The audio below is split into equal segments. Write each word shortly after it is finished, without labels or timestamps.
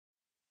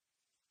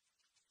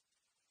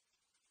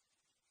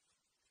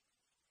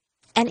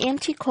An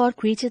empty court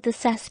greeted the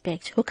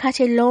suspect, who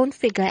cut a lone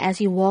figure as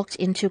he walked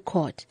into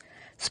court.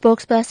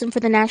 Spokesperson for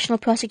the National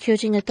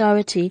Prosecuting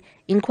Authority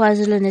in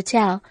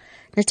KwaZulu-Natal,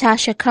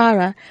 Natasha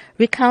Kara,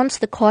 recounts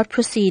the court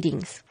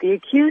proceedings. The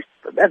accused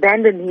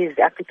abandoned his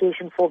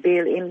application for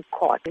bail in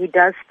court. He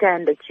does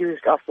stand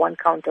accused of 1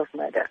 count of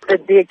murder.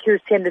 But the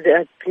accused tendered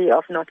a plea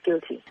of not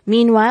guilty.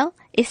 Meanwhile,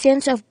 a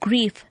sense of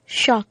grief,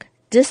 shock,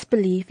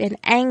 disbelief and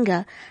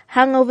anger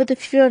hung over the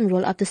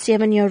funeral of the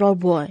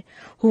 7-year-old boy,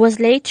 who was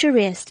laid to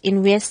rest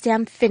in West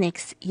Ham,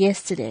 Phoenix,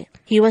 yesterday.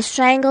 He was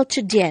strangled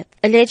to death,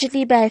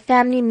 allegedly by a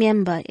family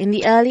member, in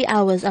the early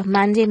hours of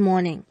Monday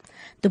morning.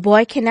 The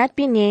boy cannot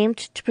be named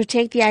to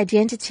protect the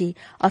identity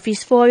of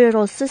his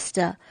 4-year-old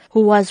sister, who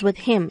was with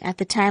him at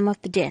the time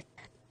of the death.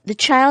 The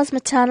child's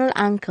maternal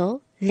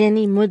uncle,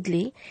 Lenny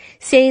Mudley,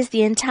 says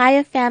the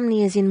entire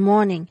family is in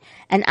mourning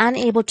and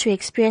unable to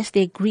express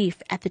their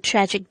grief at the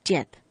tragic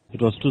death.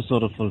 It was too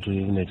sorrowful to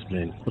even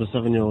explain. For a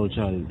 7-year-old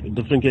child, a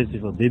different case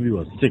if a baby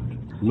was sick,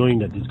 knowing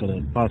that he's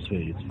going to pass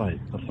away, it's fine.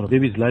 But for a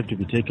baby's life to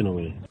be taken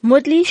away.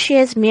 Mudley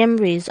shares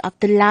memories of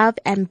the love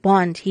and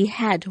bond he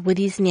had with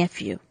his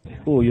nephew.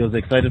 Oh, he was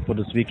excited for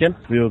this weekend.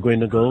 We were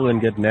going to go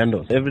and get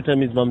Nando's. Every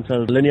time his mom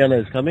tells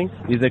Leniana is coming,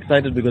 he's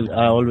excited because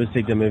I always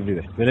take them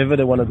everywhere. Wherever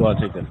they want to go,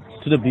 I'll take them.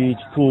 To the beach,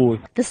 pool.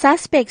 The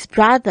suspect's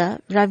brother,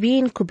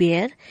 Raveen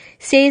Kuber,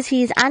 says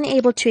he is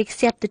unable to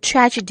accept the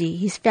tragedy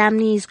his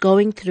family is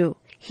going through.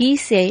 He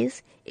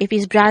says if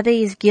his brother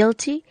is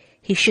guilty,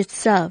 he should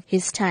serve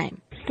his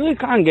time. Still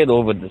can't get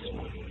over this.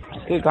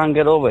 Still can't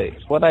get over it.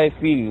 What I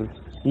feel,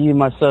 he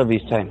must serve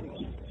his time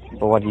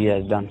for what he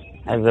has done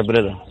as a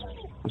brother.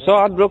 I'm so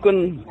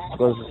heartbroken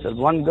because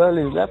one girl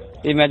is left.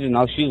 Imagine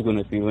how she's going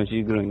to feel when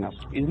she's growing up.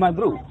 He's my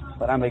bro,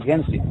 but I'm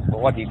against it for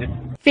what he did.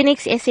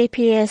 Phoenix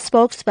SAPS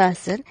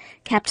spokesperson,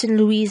 Captain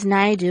Louise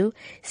Naidu,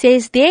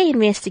 says their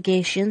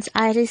investigations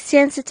are at a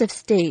sensitive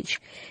stage.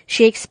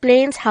 She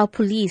explains how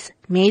police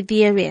made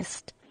the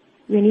arrest.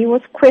 When he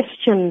was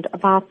questioned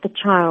about the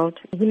child,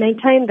 he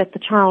maintained that the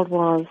child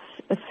was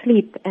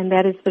asleep, and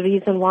that is the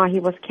reason why he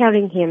was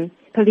carrying him.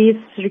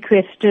 Police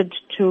requested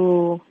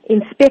to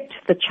inspect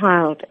the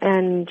child,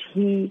 and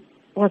he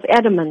was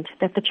adamant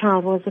that the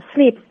child was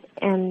asleep,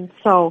 and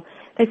so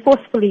they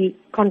forcefully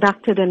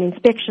conducted an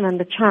inspection on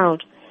the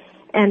child,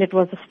 and it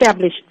was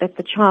established that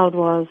the child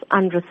was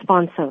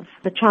unresponsive.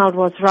 The child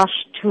was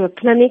rushed to a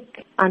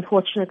clinic.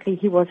 Unfortunately,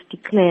 he was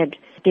declared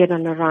dead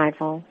on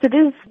arrival. It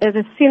is at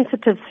a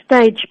sensitive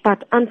stage,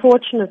 but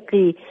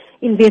unfortunately,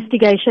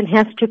 investigation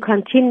has to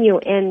continue,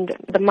 and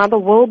the mother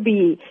will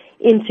be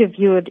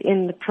interviewed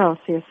in the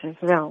process as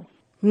well.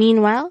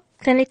 Meanwhile,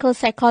 clinical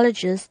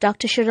psychologist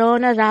Dr.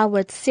 Sharona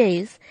Rawat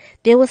says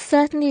there will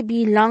certainly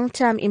be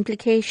long-term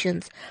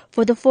implications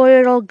for the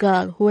 4-year-old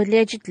girl who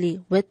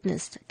allegedly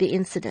witnessed the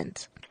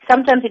incident.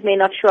 Sometimes it may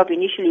not show up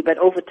initially, but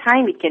over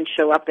time it can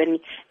show up. And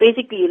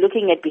basically you're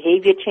looking at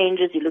behavior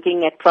changes, you're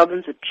looking at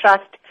problems with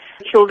trust.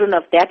 Children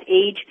of that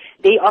age,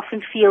 they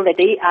often feel that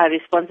they are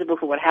responsible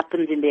for what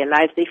happens in their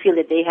lives. They feel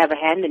that they have a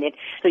hand in it.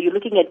 So you're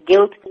looking at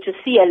guilt. To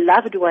see a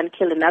loved one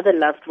kill another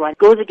loved one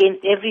goes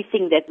against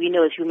everything that we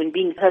know as human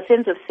beings. Her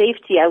sense of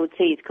safety, I would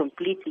say, is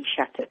completely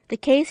shattered. The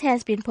case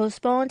has been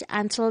postponed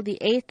until the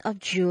 8th of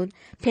June,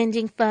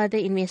 pending further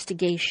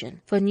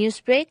investigation. For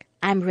Newsbreak,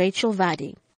 I'm Rachel Vadi.